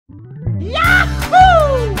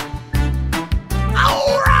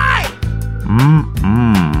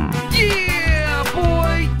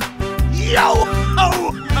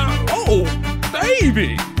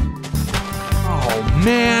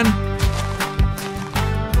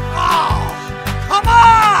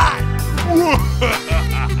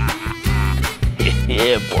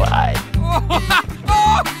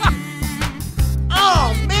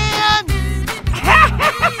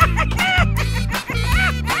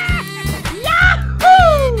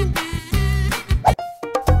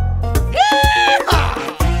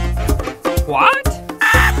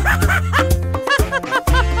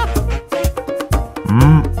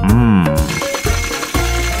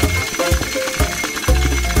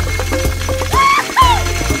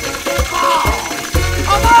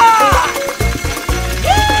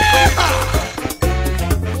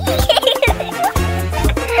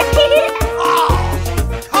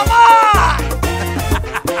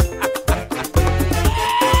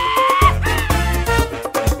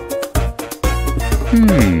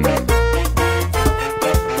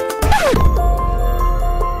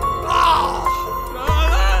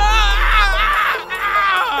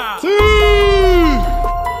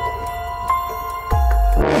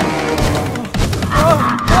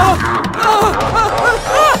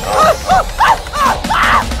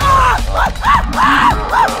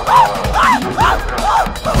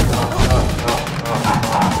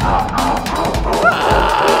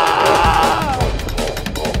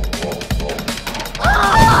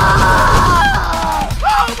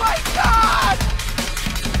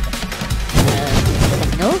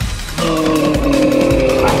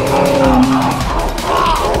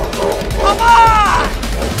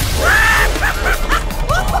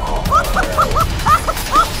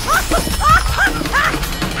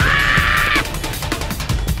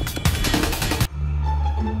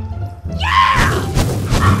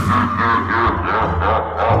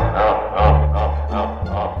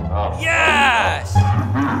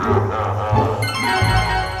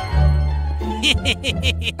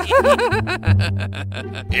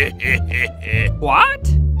What?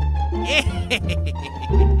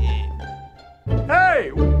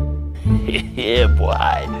 Hey! Yeah,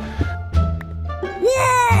 boy.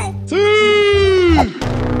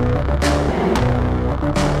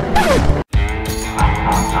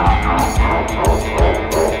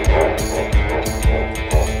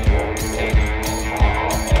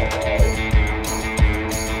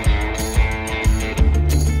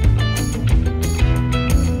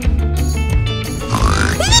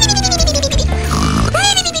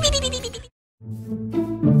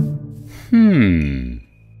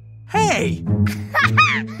 Hey!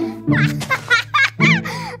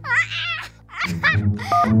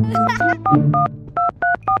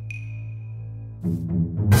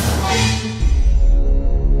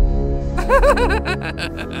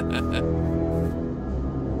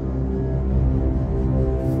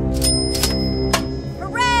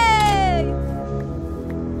 Hooray!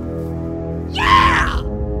 Yeah!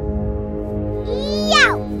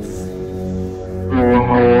 Yeah!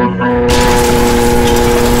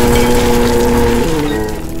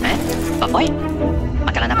 Papoy?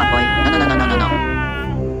 Magkala na, Papoy. No.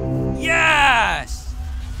 Yes!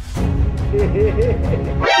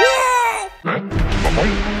 Papoy?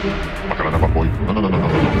 Magkala na, Papoy. No.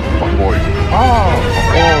 Papoy. Papoy!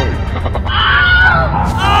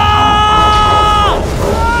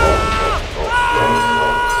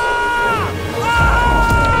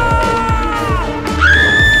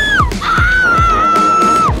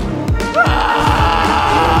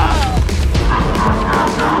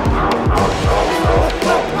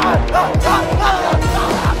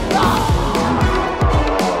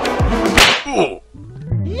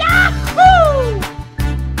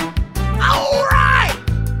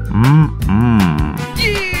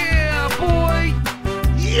 Yeah, boy!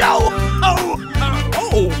 Yo ho ho!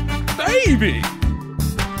 Oh, baby!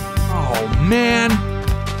 Oh, man!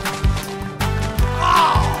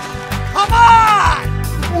 Oh, come on!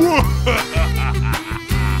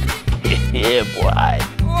 Yeah, boy.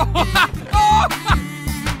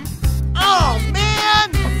 Oh, man!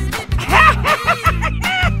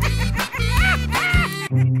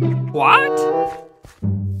 What?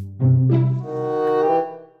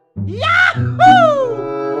 Yahoo!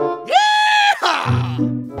 Yeah!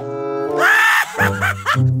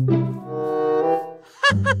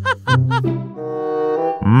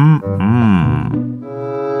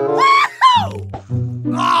 Wahoo!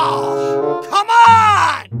 Oh, come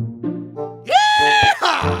on! Yeah!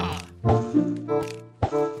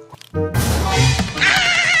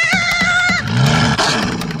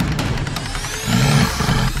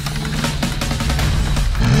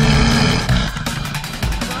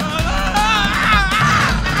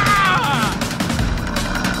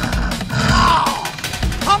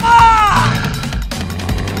 Come on!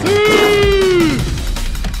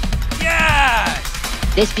 Yes!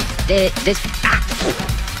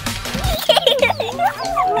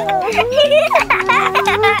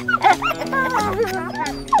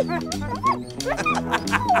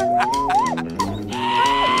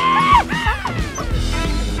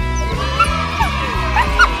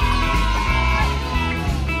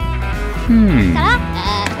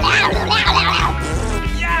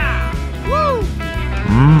 Yeah! Woo!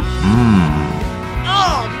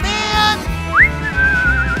 Oh, man!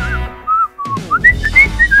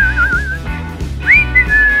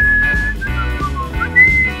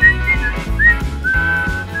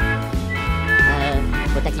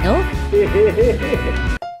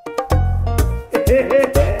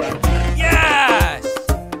 Yes!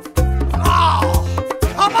 Oh,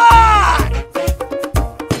 come on!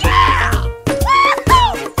 Yeah!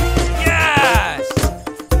 Woo-hoo! Yes!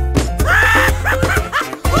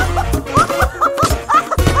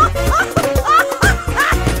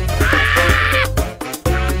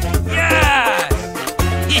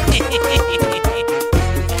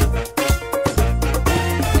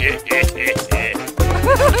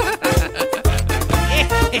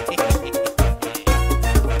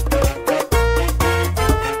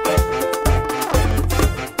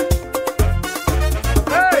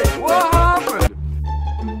 Hey, what happened?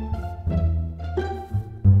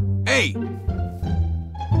 Hey!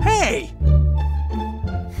 Hey!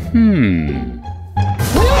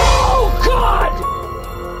 No, God!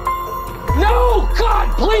 No, God,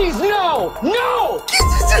 please, no! No!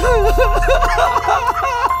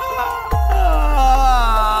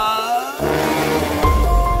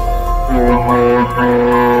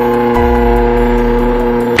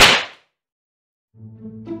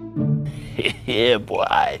 Yeah,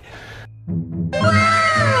 boy.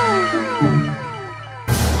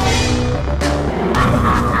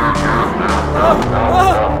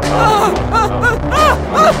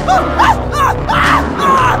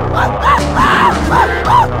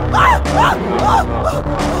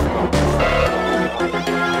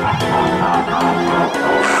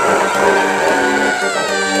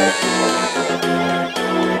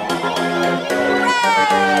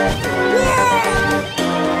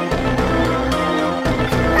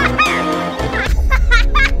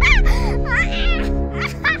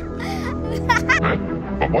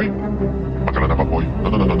 Papoy? Makanan na Papoy?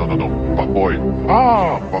 No. Papoy.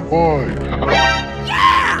 Ah, Papoy.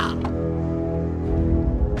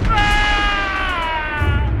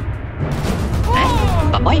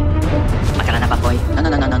 Papoy? Makanan na Papoy?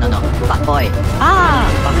 No. Papoy. Ah,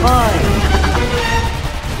 Papoy.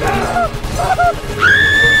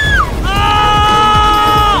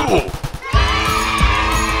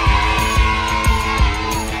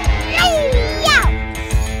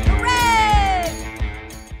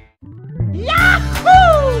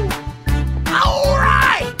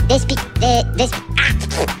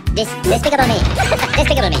 Despicable me.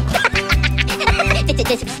 Despicable me.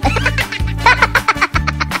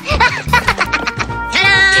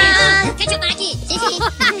 Ta-da! Ketchup Maggie.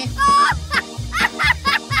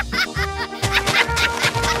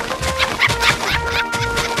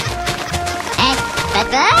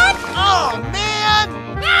 But. Oh, man!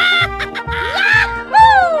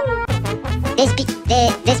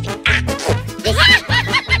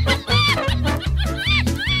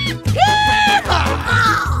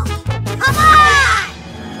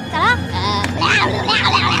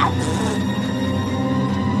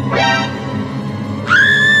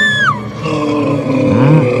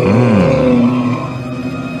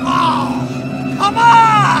 Come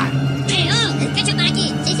on! Ketchup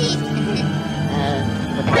Maggie.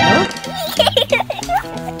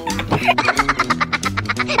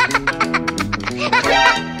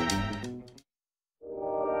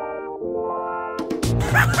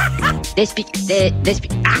 Despicable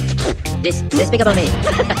me.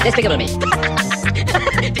 Despicable me.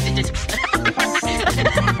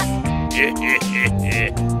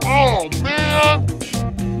 Oh, man.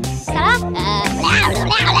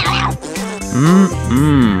 Despicable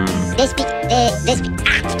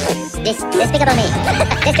me. Despicable me.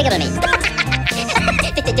 Despicable me.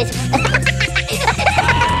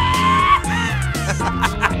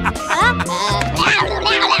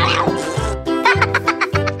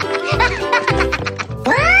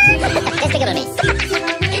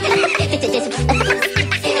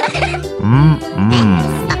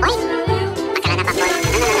 Papoy? Makanan na Papoy? No.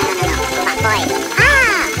 Papoy.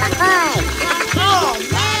 Ah, Papoy. Oh,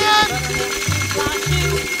 man!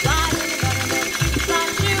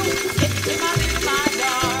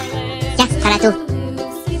 Ya, salah tu.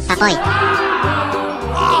 Papoy.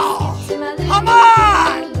 Oh, come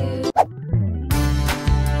on!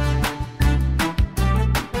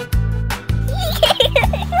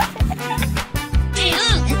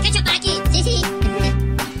 Ketchup Maggie.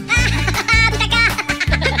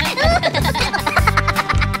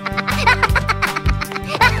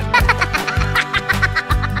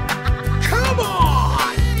 Come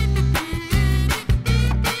on!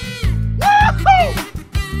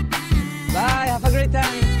 Bye, have a great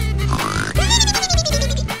time.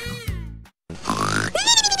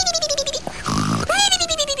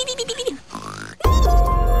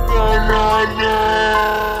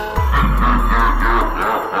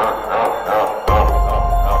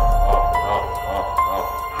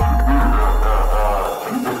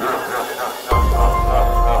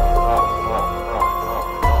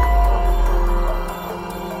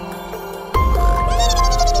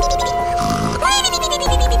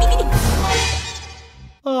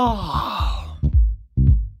 Oh.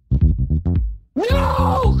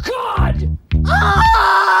 No, God!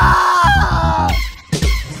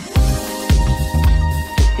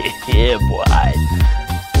 Yeah, boy.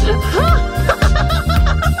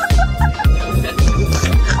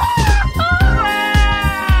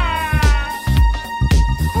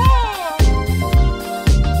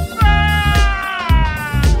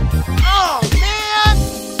 Oh,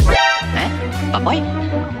 man! Papoy?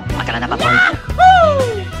 Makanan na Papoy?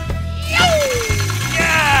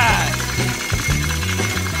 Yes!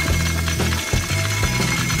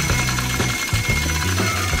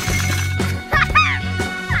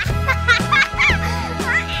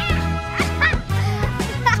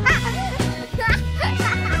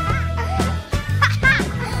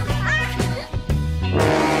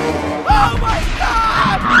 Oh, my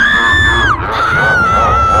God!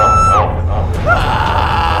 Ah!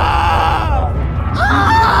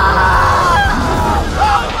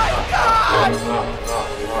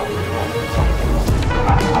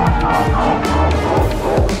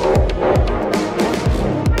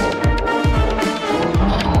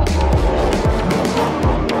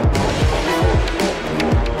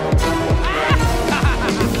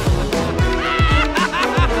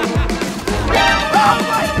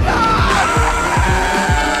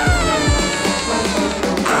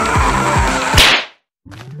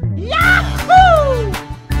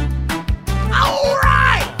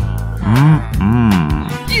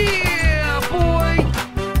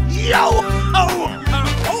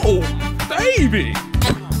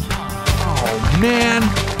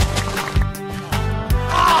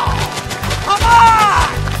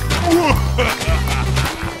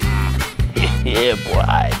 Yeah,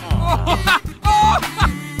 boy.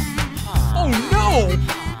 Oh no!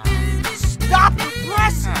 Stop the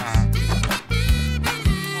presses!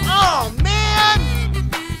 Oh man!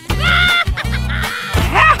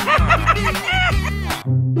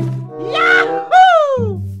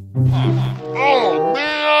 Yahoo! Oh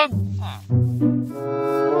man!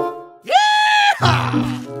 Yeah!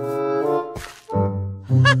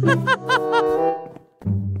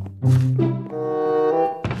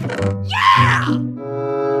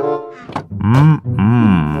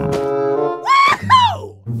 Woohoo!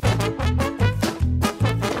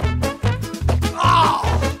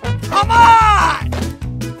 Oh, come on!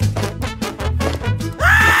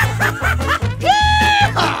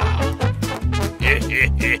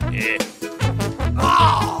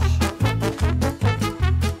 Oh!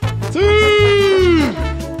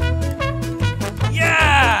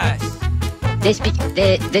 Yes!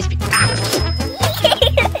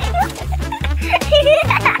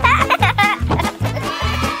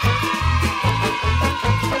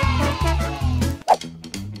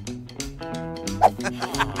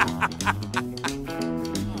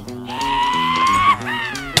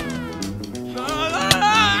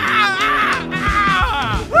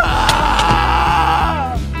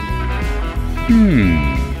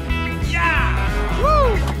 Yeah!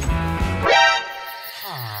 Woo!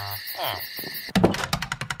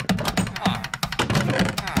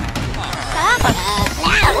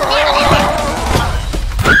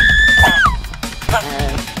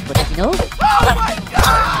 No? Oh my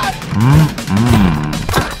god!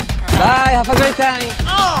 Bye, have a great time.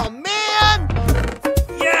 Oh man!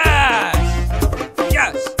 Yes!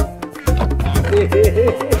 Yes!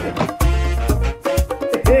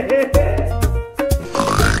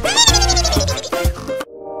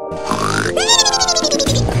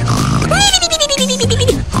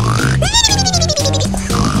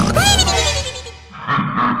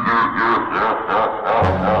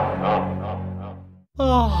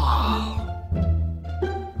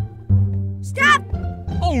 Stop!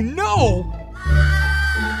 Oh no!